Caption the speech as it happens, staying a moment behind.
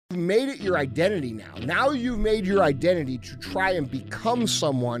made it your identity now. Now you've made your identity to try and become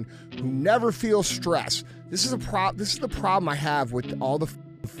someone who never feels stress. This is the problem I have with all the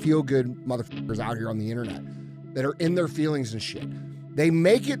feel-good motherfuckers out here on the internet that are in their feelings and shit. They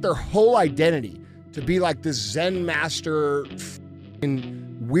make it their whole identity to be like this Zen master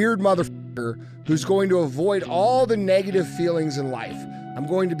weird motherfucker who's going to avoid all the negative feelings in life. I'm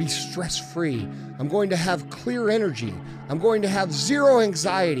going to be stress-free. I'm going to have clear energy. I'm going to have zero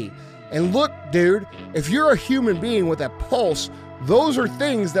anxiety. And look, dude, if you're a human being with a pulse, those are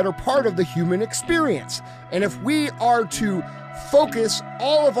things that are part of the human experience. And if we are to focus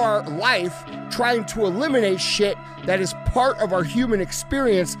all of our life trying to eliminate shit that is part of our human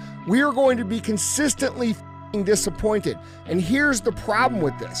experience, we are going to be consistently disappointed. And here's the problem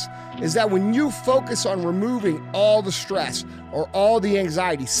with this, is that when you focus on removing all the stress or all the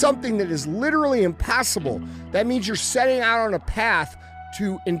anxiety, something that is literally impossible, that means you're setting out on a path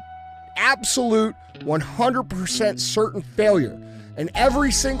to an absolute 100% certain failure. And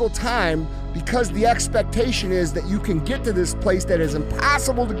every single time, because the expectation is that you can get to this place that is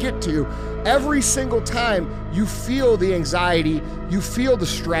impossible to get to, every single time you feel the anxiety, you feel the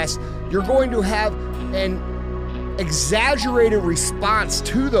stress, you're going to have an exaggerated response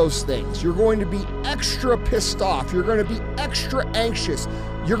to those things. You're going to be extra pissed off. You're going to be extra anxious.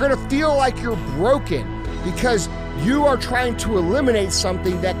 You're going to feel like you're broken because you are trying to eliminate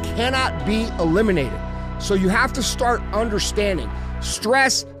something that cannot be eliminated. So you have to start understanding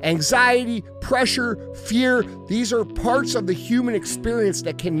stress, anxiety, pressure, fear. These are parts of the human experience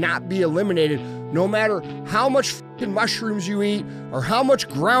that cannot be eliminated, no matter how much fucking mushrooms you eat, or how much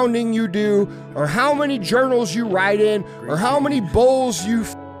grounding you do, or how many journals you write in, or how many bowls you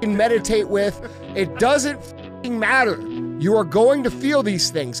fucking meditate with. It doesn't fucking matter. You are going to feel these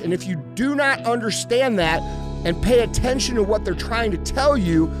things. And if you do not understand that and pay attention to what they're trying to tell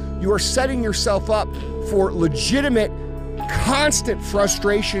you, you are setting yourself up for legitimate, constant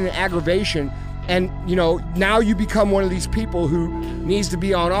frustration and aggravation. And, you know, now you become one of these people who needs to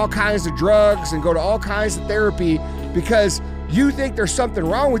be on all kinds of drugs and go to all kinds of therapy because you think there's something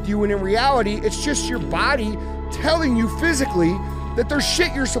wrong with you, when in reality, it's just your body telling you physically that there's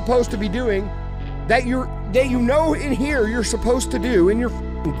shit you're supposed to be doing that you know in here you're supposed to do in your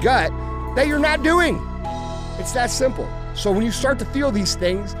gut that you're not doing. It's that simple. So when you start to feel these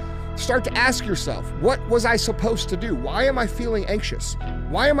things, start to ask yourself, what was I supposed to do? Why am I feeling anxious?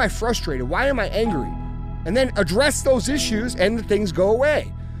 Why am I frustrated? Why am I angry? And then address those issues and the things go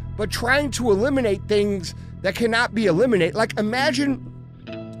away. But trying to eliminate things that cannot be eliminated, like imagine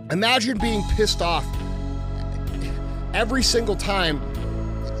being pissed off every single time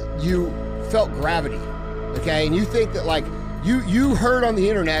you felt gravity, okay? And you think that like, you heard on the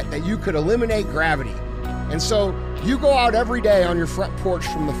internet that you could eliminate gravity. And so you go out every day on your front porch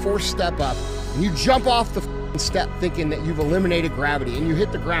from the 4th step up, and you jump off the step thinking that you've eliminated gravity, and you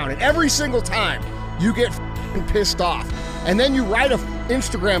hit the ground, and every single time you get pissed off. And then you write an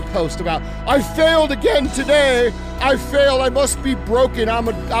Instagram post about, I failed again today. I failed, I must be broken. I'm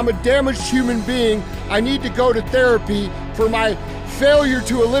a damaged human being. I need to go to therapy for my failure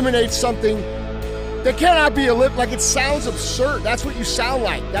to eliminate something that cannot be eliminated. Like, it sounds absurd. That's what you sound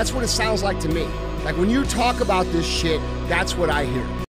like. That's what it sounds like to me. Like when you talk about this shit, that's what I hear.